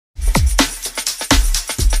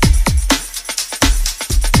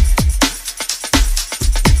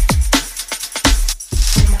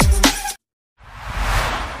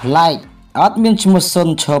like អត់មានឈ្មោះសុន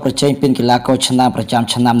ឈរប្រជែងពីកីឡាករឆ្នាំប្រចាំ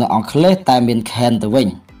ឆ្នាំនៅអង់គ្លេសតែមាន Kane ទៅវិញ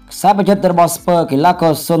ខ្សែប្រយុទ្ធរបស់ Spurs កីឡាក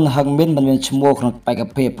រសុនហឹងមីនមិនមានឈ្មោះក្នុងបេក្ខ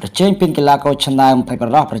ភាពប្រជែងពីកីឡាករឆ្នាំ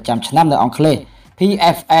ប្រចាំឆ្នាំនៅអង់គ្លេស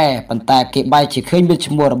PFA ប៉ុន្តែគេបែរជាឃើញមាន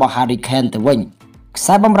ឈ្មោះរបស់ Harry Kane ទៅវិញខ្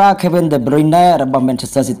សែបម្រើ Kevin De Bruyne របស់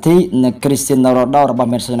Manchester City និង Cristiano Ronaldo របស់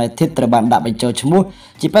Manchester United ត្រូវបានដាក់បញ្ចូលឈ្មោះ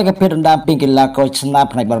ជាបេក្ខភាពដណ្ដើមពីកីឡាករឆ្នាំ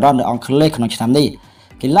ផ្នែកបរិយានៅអង់គ្លេសក្នុងឆ្នាំនេះ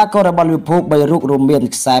កីឡាកររបស់ Liverpool 3រូបរួមមាន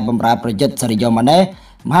ខ្សែបម្រើប្រយុទ្ធ Sadio Mane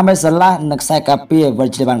Mohamed Salah និងខ្សែការពារ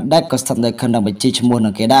Van Dijk ក៏ស្ថិតនៅក្នុងបញ្ជីឈ្មោះនឹ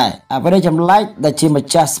ងគេដែរអ្វីដែលចម្លែកដែលជាម្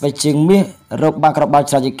ចាស់ស្បែកជើងមាសរកបានក្របបាល់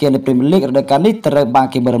ច្រើនជាងគេនៅ Premier League រដូវកាលនេះត្រូវបាន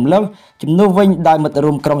គេមើលរំលងជំនួសវិញដោយមិត្ត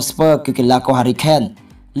រួមក្រុម Spurs គឺកីឡាករ Harry Kane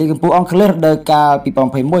Liverpool អង់គ្លេសរដូវកាល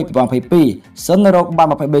 2021-2022 សុនរកបាន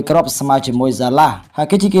23គ្រាប់ស្មើជាមួយ Salah ហើយ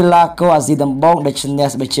គឺជាកីឡាករអាស៊ីដំបូងដែលឈ្នះ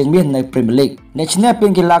ស្បែកជើងមាសនៅ Premier League អ្នកឈ្នះពា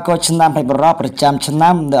នកីឡាករឆ្នាំផ្នែកបរិយាប្រចាំឆ្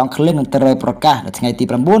នាំនៅអង់គ្លេសនឹងត្រូវប្រកាសនៅថ្ងៃទី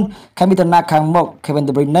 9 ខែមិថុនាខាងមុខ Kevin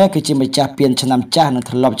De Bruyne គឺជាម្ចាស់ពានឆ្នាំចាស់និង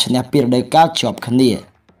ធ្លាប់ឈ្នះពានរដូវកាលជាប់គ្នា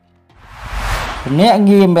អ្នក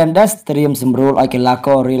ងារ Mendes ត្រៀមសម្រួលឲ្យកីឡាក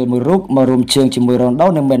រ Real មួយរូបមករួមជើងជាមួយ Ronaldo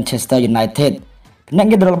នៅ Manchester Unitedអ្នក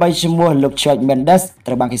ងាររបស់ឈ្មោះលោក Mendes ត្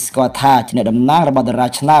រូវបានគេស្គាល់ថាជាអ្នកតំណាងរបស់តារា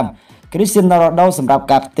ឆ្នាំ Cristiano Ronaldo សម្រាប់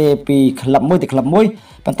ការផ្ទេរពីក្លឹបមួយទៅក្លឹបមួយ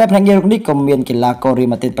ប៉ុន្តែភ្នាក់ងាររូបនេះក៏មានកីឡាករ Real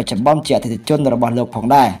Madrid បច្ចុប្បន្នជាអតិថិជនរបស់លោកផង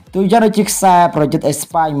ដែរទូយ៉ាងដូចជាខ្សែប្រយុទ្ធអេស្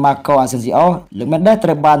ប៉ាញ Marco Asensio លោក Mendes ត្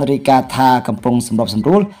រូវបានរាយការណ៍ថាកំពុងសម្របសម្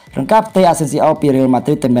រួលក្នុងការផ្ទេរ Asensio ពី Real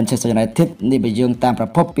Madrid ទៅ Manchester United នេះបើយោងតាមប្រ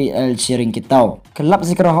ភពពី El Chiringuito ក្លឹប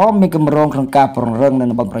ស៊ីក្រហមមានគម្រោងក្នុងការពង្រឹងនៅ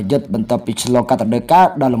តំបន់ប្រយុទ្ធបន្ទាប់ពីឆ្លងកាត់រដូវកាល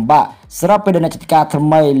ដ៏លំបាកស្របពេលដែលអ្នកចាត់ការថ្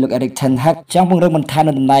មីលោក Erik ten Hag ចង់ពង្រឹងបន្ថែម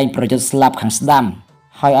នៅតំណែងប្រយុទ្ធស្លាប់ខាងស្ដាំ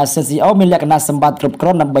ហើយ Asensio មានលក្ខណៈសម្បត្តិគ្រប់គ្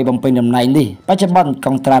រាន់ដើម្បីបំពេញតំណែងនេះបច្ចុប្បន្នក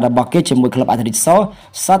ងត្រារបស់គេជាមួយក្លឹបអាតលេតិកសូ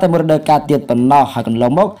សតតែមួយរដូវកាលទៀតប៉ុណ្ណោះហើយកន្ល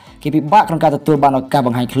ងមកគេពិបាកក្នុងការទទួលបានឱកាសប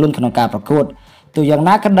ង្ហាញខ្លួនក្នុងការប្រកួតទូយ៉ាង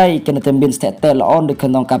ណាក្តីគេនៅតែមានស្ថិតិល្អនៅក្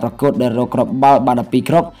នុងការប្រកួតដែលរកគ្រាប់បាល់បាន12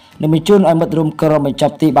គ្រាប់និងបញ្ជូនឲ្យមិត្តរួមក្រុមបញ្ច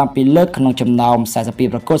ប់ទីបាន2លើកក្នុងចំណោម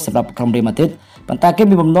42ប្រកួតសម្រាប់ក្រុម Real Madrid ប៉ុន្តែគេ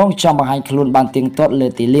មានបំណងចង់បង្ហាញខ្លួនបានទៀងទាត់លើ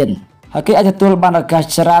ទីលានហើយគេអាចទទួលបានឱកាស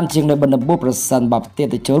ច្រើនជាងនៅបណ្ឌបុប្រសិនបើផ្ទេរ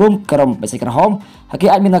ទៅចូលរួមក្រុមបេសិកក្រហមហើយគេ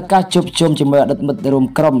អាចមានឱកាសជួបជុំជាមួយអតីតមិត្តរួម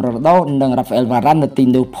ក្រុម Ronaldo និង Rafael Varane នៅទី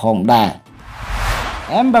នោះផងដែរ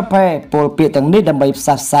Mbappe ពលពាក្យទាំងនេះដើម្បីផ្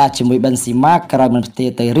សះផ្សាជាមួយ Benzema ក្រោយមិនផ្ទេរ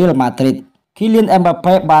ទៅ Real Madrid Kylian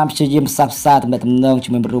Mbappe បានព្យាយាមផ្សះផ្សាទំនាក់ទំនងជា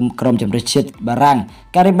មួយរួមក្រុមជម្រើសជាតិបារាំង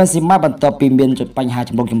ការី Benzema បន្ទាប់ពីមានបញ្ហា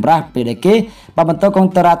ចម្រូងចម្រាសពេលដែលគេបានបន្តកង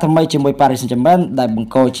ត្រាថ្មីជាមួយ Paris Saint-Germain ដែលប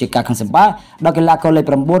ង្កជាការខឹងសម្បារដល់កីឡាករលេខ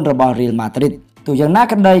 9 របស់ Real Madrid ទូយ៉ាងណា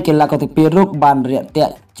ក្តីកីឡាករទាំងពីររូបបានរាក់ទា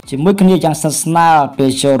ក់ជាមួយគ្នាយ៉ាងស្និទ្ធស្នាលពេល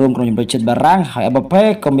ចូលរួមក្រុមជម្រើសជាតិបារាំងហើយ Mbappe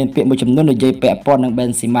ក៏មានពាក្យមួយចំនួននិយាយពាក់ព័ន្ធនឹង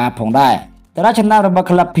Benzema ផងដែរតារាឆ្នាំរបស់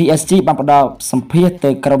ក្លឹប PSG បានផ្ដល់សម្ភារទៅ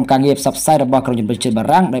ក្រុមការងារផ្សព្វផ្សាយរបស់ក្រុមជម្រើសជាតិបា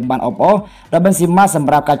រាំងដែលបានអបអរដល់ Benzema ស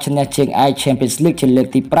ម្រាប់ការឈ្នះជើងឯក Champions League ជាលើក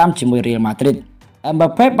ទី 5 ជាមួយ Real Madrid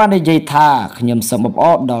Mbappe បាននិយាយថាខ្ញុំសូមអបអ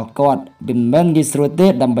រដល់គាត់វាមិនងាយស្រួលទេ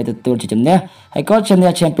ដើម្បីទទួលជ័យជំនះហើយគាត់ឈ្នះ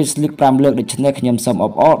Champions League 5 លើកដូច្នេះខ្ញុំសូមអ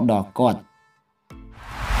បអរដល់គាត់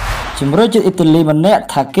ជម្រើសជាតិអ៊ីតាលីម្នាក់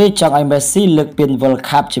ថាគេចង់ឲ្យ Messi លើកពាន World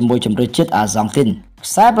Cup ជាមួយជម្រើសជាតិអាហ្សង់ទីន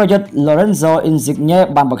ខ្សែប្រយុទ្ធ Lorenzo Insigne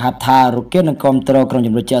បានបង្ហាត់ថារូគេនឹងគាំទ្រក្រុមជ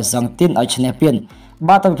ម្រើសជាតិអាហ្សង់ទីនឲ្យឈ្នះពាន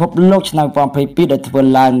បាល់ទៅពិភពលោកឆ្នាំ2022ដែលធ្វើ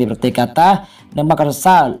ឡើងនៅប្រទេសកាតានិងបានកត់សរ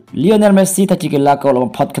សើរ Lionel Messi ថាជាកីឡាករល្អ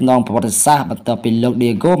បំផុតក្នុងប្រវត្តិសាស្ត្របន្ទាប់ពីលោក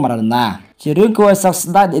Diego Maradona ជារឿងគួរឲ្យសោក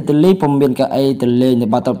ស្ដាយដែលអ៊ីតាលីពុំមានកៅអីទៅលេងនៅ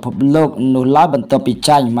បាល់ទៅពិភពលោកនោះឡើយបន្ទាប់ពី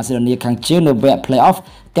ចាញ់ម៉ាសេដូនីខាងជើងនៅវគ្គ Play-off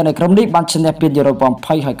ទាំងនៅក្រុមនេះបានឈ្នះពានយូរ៉ូ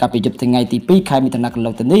2020ហើយកាលពីយប់ថ្ងៃទី 2 ខែមិថុនាកន្ល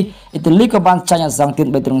ងទៅនេះអ៊ីតាលីក៏បានចាញ់អាហ្សង់ទីន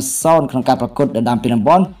 3-0 ក្នុងការប្រកួតដណ្ដើមពានរង្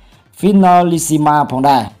វាន់ Finalissima ផង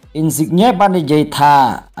ដែរ Insigne បាននិយាយថា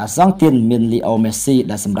អាហ្សង់ទីនមាន Leo Messi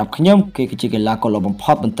ដែលសម្រាប់ខ្ញុំគេគឺជាកីឡាករល្អបំ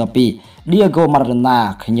ផុតបន្ទាប់ពី Diego Maradona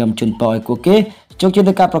ខ្ញុំជូនពរឲ្យពួកគេជោគជ័យ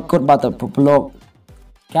នៅការប្រកួតបាល់ទៅពិភពលោក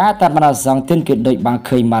ការតាមអាហ្សង់ទីនគឺដូចបាន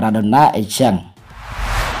ឃើញ Maradona អីចឹង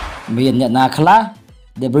មានអ្នកណាខ្លះ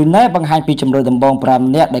De Bruyne បង្ហាញពីជម្រើសដំបូង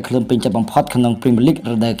5នាក់ដែលខ្លួនពេញចិត្តបំផុតក្នុង Premier League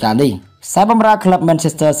រដូវកាលនេះខ្សែបម្រើក្លឹប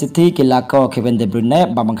Manchester City កីឡាករ Kevin De Bruyne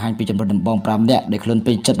បានបង្ហាញពីជម្រើសដំបូង5នាក់ដែលខ្លួន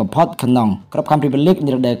ពេញចិត្តបំផុតក្នុងក្របខ័ណ្ឌ Premier League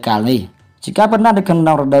នារដូវកាលនេះជាការបណ្ណានៅក្នុង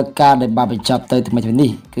រដូវកាលដែលបានបញ្ចប់ទៅថ្មីៗនេះ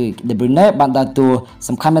គឺ De Bruyne បានដើរតួ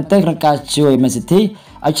សំខាន់មែនទែនក្នុងការជួយ Man City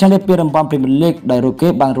ឲ្យឈ្នះពានរង្វាន់ Premier League ដោយរូគេ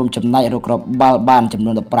បានរួមចំណែករកគ្រាប់បាល់បានចំ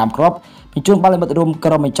នួន15គ្រាប់បញ្ជូនបាល់ឲ្យមិត្តរួមក្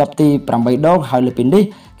រុមបញ្ចប់ទី8ដងហើយលើពីនេះ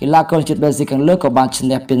កីឡាករជាតិប៊ែលហ្ស៊ិកខាងលើក៏បានឈ្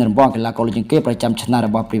នះពានរង្វាន់កីឡាករលើជើងគេប្រចាំឆ្នាំរ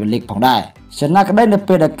បស់ Premier League ផងដែរចំណាយក្តីនៅ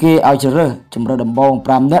ពេលដែលគេឲ្យជ្រើសជម្រើសដំបូង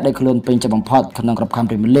5នាក់ដែលខ្លួនពេញចិត្តបំផុតក្នុងក្របខ័ណ្ឌ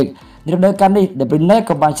Premier League នៅរដូវកាលនេះ De Bruyne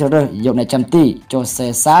ក៏បានជ្រើសរើសយកអ្នកចាំទី Jose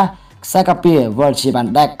Sa ខ្សែការពារ Van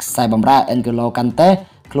Dijk ខ្សែបម្រើ N'Golo Kante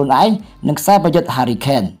ខ្លួនឯងនិងខ្សែប្រយុទ្ធ Harry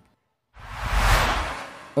Kane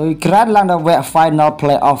អ៊ុយក្រែនឡើងដល់វគ្គ Final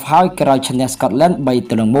Play-off ហើយក្រោយឈ្នះ Scotland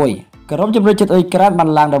 3-1 ក្រុមជម្រើសជាតិអ៊ុយក្រែនបាន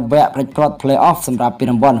ឡើងដល់វគ្គប្រជប្រត់ Play-off សម្រាប់ពាន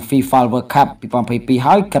រង្វាន់ FIFA World Cup 2022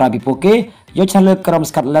ហើយក្រោយពីពួកគេយកឈ្នះលើក្រុម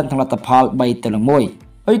Scotland ក្នុងលទ្ធផល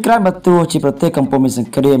 3-1 អ៊ុយក្រែនបើទោះជាប្រទេសកំពុងមានស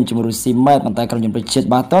ង្គ្រាមជាមួយរុស្ស៊ីមែនប៉ុន្តែក្រុមជម្រើសជាតិ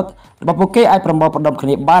បាល់ទាត់របស់ពួកគេអាចប្រមូលផ្ដុំគ្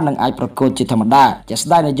នាបាននិងអាចប្រកួតជាធម្មតាជាក់ស្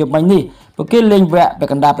ដែងនៅយប់មិញនេះពួកគេលេងវគ្គពា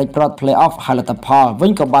ក់កណ្ដាលប្រជប្រត់ Play-off ហើយលទ្ធផលវិ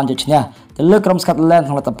ញក៏បានយកឈ្នះទៅលើក្រុម Scotland ក្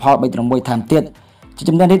នុងលទ្ធផល 3-1 ថែមទៀតជា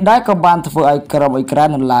ចំណេះនេះដែរក៏បានធ្វើឲ្យក្រុមអ៊ុយក្រែន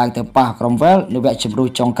នឹងឡើងទៅប៉ះក្រុម Wales នៅវគ្គជម្រុះ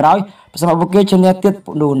ចុងក្រោយប្រសិនបើពួកគេឈ្នះទៀត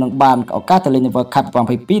នោះនឹងបានឱកាសទៅលេងនៅ World Cup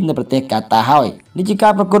 2022នៅប្រទេសកាតាហើយនេះជាកា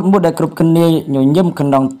រប្រកួតមួយដែលគ្រប់គ្នាញញឹមក្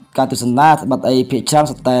នុងការទស្សនាត្បិតអីភាគច្រើន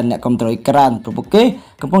សុទ្ធតែអ្នកគ្រប់គ្រងអ៊ុយក្រែនពួកគេ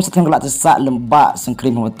កំពុងស្ថិតក្នុងកលៈទេសៈលំបាកសង្គ្រា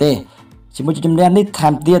មក្នុងប្រទេសជាមួយជំនះនេះថែ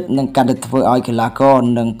មទៀតនឹងកាន់តែធ្វើឲ្យកីឡាករ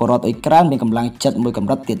និងពលរដ្ឋអ៊ុយក្រែនមានកម្លាំងចិត្តមួយកម្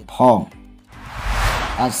រិតទៀតផង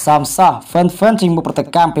អសមសោះ fan ជាមុខប្រតិ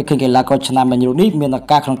កម្មពេលឃើញកីឡាករឆ្នាំ Man Utd នេះមានឱ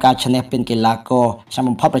កាសក្នុងការឈ្នះពានកីឡាករឆ្នាំ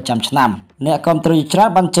បំផុតប្រចាំឆ្នាំអ្នកគ្រប់គ្រងច្រើន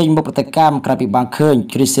បានចេញមុខប្រតិកម្មក្រោយពីបានឃើញ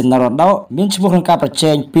Cristiano Ronaldo មានឈ្មោះក្នុងការប្រ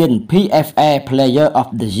ជែងពាន PFA Player of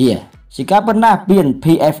the Year ជាការពិតណាស់ពាន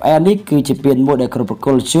PFA នេះគឺជាពានមួយដែលគ្រប់ប្រគ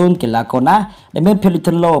ល់ជូនកីឡាករណាដែលមានភាពលេច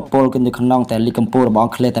ធ្លោពលគឺនៅក្នុងតែលីកកម្ពុជារបស់អ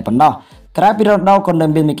ង់គ្លេសតែប៉ុណ្ណោះក្រៅពី Ronaldo ក៏នៅ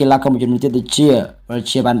មានកីឡាករមួយចំនួនទៀតដូចជា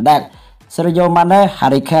Mendes Sergio Mane,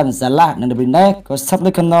 Harry Kane, Salah និង Bruyne ក៏ស្ថិត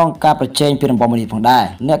នៅក្នុងការប្រជែងពានរង្វាន់មួយនេះផងដែរ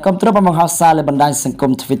អ្នកគ្រប់គ្រងបានបង្ហោះសារលើបណ្ដាញសង្គ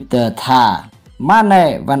ម Twitter ថា Mane,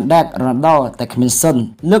 Van Dijk, Ronaldo តែគ្មានសុន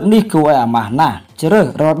លើកនេះគួរឲ្យអាម៉ាស់ណាស់ជ្រើស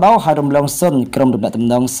Ronaldo ហើយរំលងសុនក្រុមទំនាក់ទំ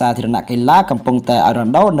នងសាធារណកីឡាកំពុងតែឲ្យ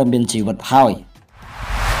Ronaldo នៅមានជីវិតហើយ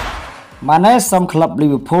Mane សុំក្លឹប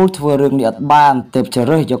Liverpool ធ្វើរឿងនេះអត់បានទើបជ្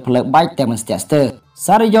រើសយកផ្លូវបែកតែមិនស្ទាក់ស្ទើរ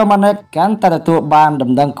Sergio Mane កាន់តែទទួលបាន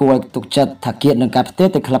ដំណឹងគួរឲ្យទុកចិត្តថាគៀតនឹងការផ្ទេរ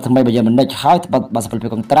ទៅក្លឹបថ្មីរបស់យ៉ាងម៉េចហើយត្បិតបានសផលភាព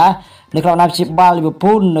កុងត្រានៅក្នុងអាណាព្យាបាល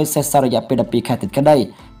Liverpool នៅសេសសល់រយៈពេល12ខែទៀតក្តី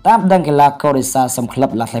តាមដឹងកីឡាករដោយសារសំក្លឹប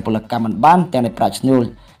ឡាស់ថ្លៃពលកម្មមិនបានទាំងនៃប្រាក់ឈ្នួល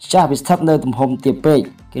ចាស់វាស្ថិតនៅទំហំទាបពេក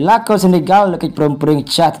កីឡាករ Senegal លើកកិច្ចព្រមព្រៀង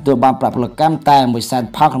ចាស់ទទួលបានប្រាក់ពលកម្មតែ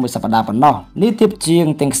 100,000 ផោនក្នុងមួយសប្តាហ៍ប៉ុណ្ណោះនេះទាបជាង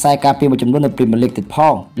ទាំងខ្សែការពារមួយចំនួននៅ Premier League ទៀតផ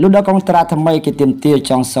ងលុះដល់កុងត្រាថ្មីគេទាមទារ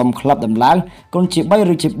ចង់សុំក្លឹបដំឡើងគុណជា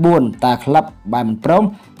3ឬជា4តែក្លឹបបែរមិនព្រម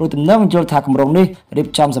ព្រោះទំនងយល់ថាគម្រោងនេះរៀប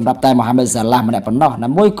ចំសម្រាប់តែ Mohamed Salah ម្នាក់ប៉ុណ្ណោះណា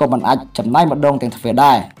មួយក៏មិនអាចចំណាយម្ដងទាំងទ្វេ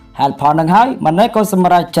ដែរហេតុផលនឹងហើយម៉ាណេក៏ស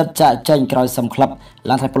ម្រេចចិត្តចាក់ចេញក្រោយសុំក្លឹប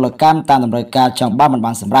ឡើងថ្លៃពលកម្មតាមតម្រូវការចង់បា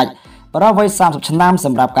នសម្រេចបរិបទវ័យ30ឆ្នាំស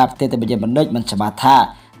ម្រាប់ការផ្ទេរទៅបញ្ញាបណ្ឌិតមិនច្បាស់ថា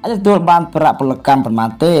អាចទទួលបានប្រាក់ពលកម្មប៉ុន្មាន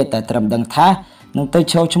ទេតែត្រឹមដឹងថានឹងទៅ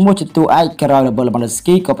ឈរឈ្មោះជាតួឯកក្រោយរបស់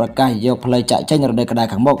Lewandowski ក៏ប្រកាសយកផ្លូវចាក់ចេញរដូវក្តៅ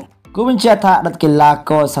ខាងមុខគូបញ្ជាក់ថាអតីតកីឡា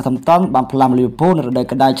ករ Southampton បានផ្លាស់ Liverpool នៅរដូវ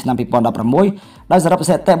ក្តៅឆ្នាំ2016ដោយសរុប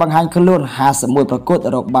សถิតិបង្ហាញខ្លួន51ប្រកួត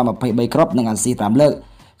រកបាន23គ្រាប់និងអាស៊ី5លើក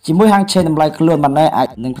ជាមួយហាងឆេងតម្លៃខ្លួនម៉ាណេអាច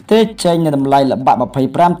នឹងផ្ទេរចេញនៅតម្លៃល្បាក់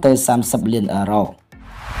25ទៅ30លានអឺរ៉ូ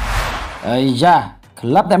អាយ៉ាក្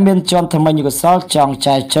លឹបដែលមានជាន់ថ្មី Newcastle ចង់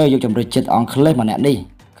ចែកជើយកជម្រើសជាតិអង់គ្លេសម្នាក់នេះ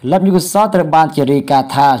ក្លឹប Newcastle ត្រូវបានជារាយការណ៍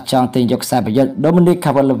ថាចង់ទិញយកខ្សែប្រយុទ្ធ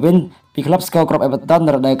Calvert-Lewin ពីក្លឹបស្គរគ្រាប់ Everton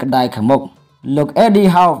នៅរដូវក្តៅខាងមុខលោក Eddie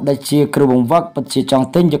Howe ដែលជាគ្រូបង្វឹកពិតជាចង់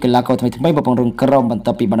ទិញយកកីឡាករថ្មីៗមកពង្រឹងក្រុមបន្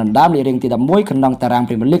ទាប់ពីបានដណ្ដើមលេខរៀងទី11ក្នុងតារាង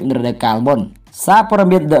Premier League នៅរដូវកាលមុនសារព័ត៌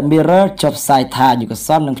មាន The Mirror ចុះផ្សាយថា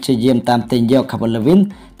Newcastle នឹងព្យាយាមតាមទិញយក Calvert-Lewin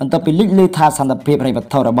បន្ទាប់ពីលីកឮថាសន្តិភាពហិរញ្ញវ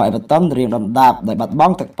ត្ថុរបស់ Everton រៀងដុនដាបដោយបាត់ប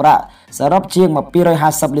ង់ទឹកប្រាក់សរុបជាង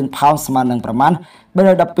250លានផោនស្មើនឹងប្រមាណ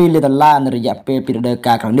312លានដុល្លារនៅរយៈពេលពីរដូវ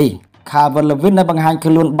កាលក្រោយនេះ Calvert-Lewin ដែលបង្ហាញ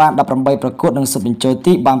ខ្លួនបាន18ប្រកួតនិងស៊ុបបញ្ចូល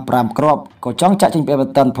ទីបាន5គ្រាប់ក៏ចង់ចាក់ចេញពី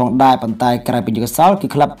Everton ផងដែរប៉ុន្តែក្រៅពី Newcastle គឺ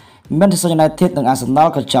ក្លឹប Manchester United និង Arsenal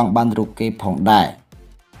ក៏ចង់បានរូបគេផងដែរ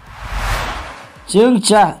ជើង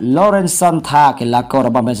ចាស់ Lawrenson ថាកីឡាកររ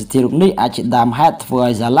បស់ Man City រូបនេះអាចជាដើមហេតុធ្វើឲ្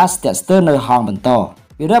យ Salah ស្ទាក់ស្ទើរនៅហងបន្ត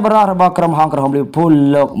វីរៈបុរសរបស់ក្រុមហងក្រហម Liverpool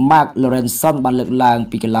លោក Mark Lawrenson បានលើកឡើង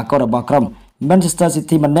ពីកីឡាកររបស់ក្រុម Manchester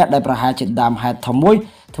City ម្នាក់ដែលប្រហែលជាដើមហេតុធំមួយ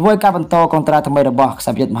ធ្វើឲ្យការបន្តកុងត្រាថ្មីរបស់ខ្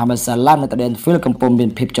សែប្រយុទ្ធ Mohamed Salah នៅ Anfield កំពុងមាន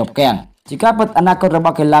ភាពជាប់គាំងជាការពិតអនាគតរប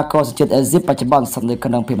ស់កីឡាករសញ្ជាតិអេស៊ីបបច្ចុប្បន្នស្ថិតនៅ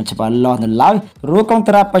ក្នុងភាពមិនច្បាស់លាស់នៅឡើយព្រោះកុង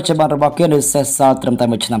ត្រាបច្ចុប្បន្នរបស់គេនៅសេសសល់ត្រឹមតែ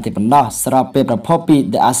1ឆ្នាំទៀតប៉ុណ្ណោះស្របពេលប្រភពពី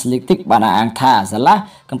The Athletic បានអះអាងថា Salah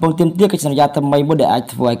កំពុងទាមទារកិច្ចសន្យាថ្មីមួយដែលអាច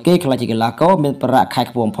ធ្វើឲ្យគេក្លាយជាកីឡាករមានប្រាក់ខែ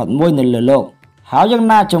ខ្ពស់បំផុតមួយនៅលើโลกហើយយ៉ាង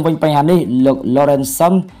ណាជុំវិញបញ្ហានេះលោក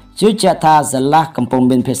Lawrenson ជឿជាក់ថា Salah កំពុង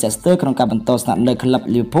មានភាពស្ទាក់ស្ទើរក្នុងការបន្តស្នាក់នៅក្លឹប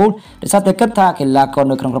Liverpool ដោយសារតែគិតថាកីឡាករ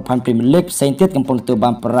នៅក្នុងក្របខ័ណ្ឌ Premier League ផ្សេងទៀតកំពុងទទួលបា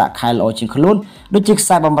នប្រាក់ខែល្អជាងខ្លួនដូចជាខ្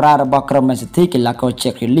សែបម្រើរបស់ក្រុម Man City កីឡាករ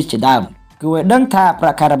Jack Grealish ជាដើមគួរឲ្យដឹងថាប្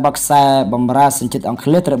រាក់ខែរបស់ខ្សែបម្រើសញ្ជាតិអង់គ្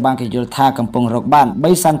លេសត្រូវបានគេយល់ថាកំពុងរកបាន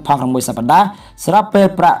300,000ផោនក្នុងមួយសប្តាហ៍ស្រាប់ពេល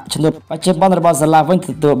ប្រាក់ឈ្នួលបច្ចុប្បន្នរបស់ Salah វិញទ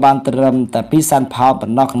ទួលបានត្រឹមតែ200,000ផោនប៉ុ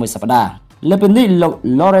ណ្ណោះក្នុងមួយសប្តាហ៍លើពីនេះលោក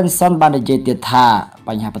Lawrenson បាននិយាយទៀតថាប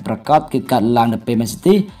ញ្ហាពិតប្រាកដគឺកើតឡើងនៅពេល Man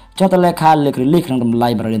City ចុះទៅលេខាលើករីលីក្នុងតម្លៃ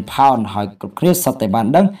100 លានផោនហើយគ្រប់គ្នាសុទ្ធតែបាន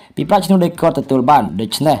ដឹងពីប្រាក់ឈ្នួលដែលគាត់ទទួលបានដូ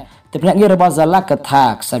ច្នេះតែភ្នាក់ងាររបស់ Zala ក៏ថា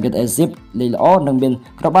ខ្សែយុទ្ធអេស៊ីបលេងល្អនឹងមាន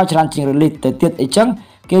ក្របបាល់ច្រើនជាងរីលីទៅទៀតអីចឹង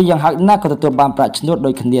គេយ៉ាងហោចណាស់ក៏ទទួលបានប្រាក់ឈ្នួលដូ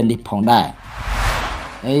ចគ្នានេះផងដែរ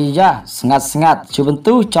អីយ៉ាស្ងាត់ជូវិន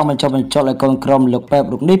ទូសចង់បញ្ចុះបញ្ចូលឲ្យកូនក្រុមលោកប៉េប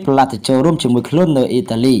រូបនេះប្រឡាក់ទៅចូលរួមជាមួយខ្លួននៅអ៊ី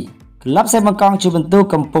តាលីក្លឹបសេបង្កងជូវិនទូស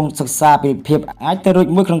កំពុងសិក្សាពីភាពអាចទៅរួច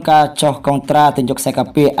មួយក្នុងការចុះកុងត្រាទិញយកខ្សែកា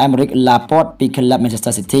ពីអេមេរិកឡាប៉តពីក្លឹប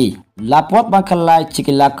Manchester City ឡាប៉តបានក្លាយជា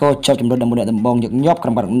កីឡាករជាប់ចំនួន11ដំបងញឹកញាប់ក្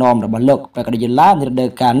រុមបាល់ដឹកនាំរបស់លោកបែកកាឌីឡានារដូវ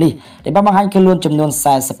កាលនេះដែលបានបង្ហាញខ្លួនចំនួន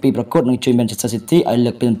42ប្រកួតនិងជួយ Manchester City ឲ្យ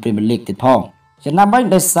លើកពី Premier League ទៀតផងចំណាំវិញ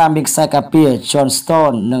ដោយសារមានខ្សែកាពី John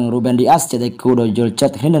Stone និង Ruben Dias ជាដៃគូដ៏យល់ចិ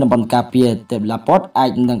ត្តគ្នានៅតំបន់ការពារទើប Laporte អា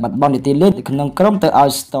ចនឹងបាត់បង់នីតិលេខក្នុងក្រុមទៅឲ្យ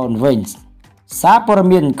Stone វិញសារព័ត៌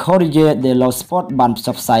មាន Corriere dello Sport បានផ្ស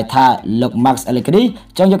ព្វផ្សាយថាលោក Max Allegri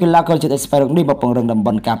ចង់យកកីឡាករជាតិអេស្ប៉ាញនេះមកពង្រឹងតំប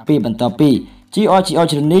ន់ការពារបន្ទាប់ពី Giorgio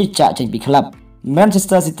Chiellini ចាក់ចេញពីក្លឹប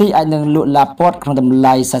Manchester City អាចនឹងលក់ Laporte ក្នុងតម្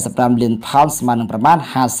លៃ45លានផោនស្មើនឹងប្រមាណ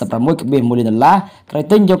 56.1 លានដុល្លារក្រោយ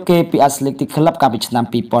ទិញយកគេពី Athletic Club កាលពីឆ្នាំ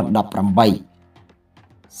 2018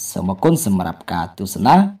 សូមអរគុណសម្រាប់ការទស្ស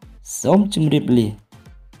នាសូមជម្រាបលា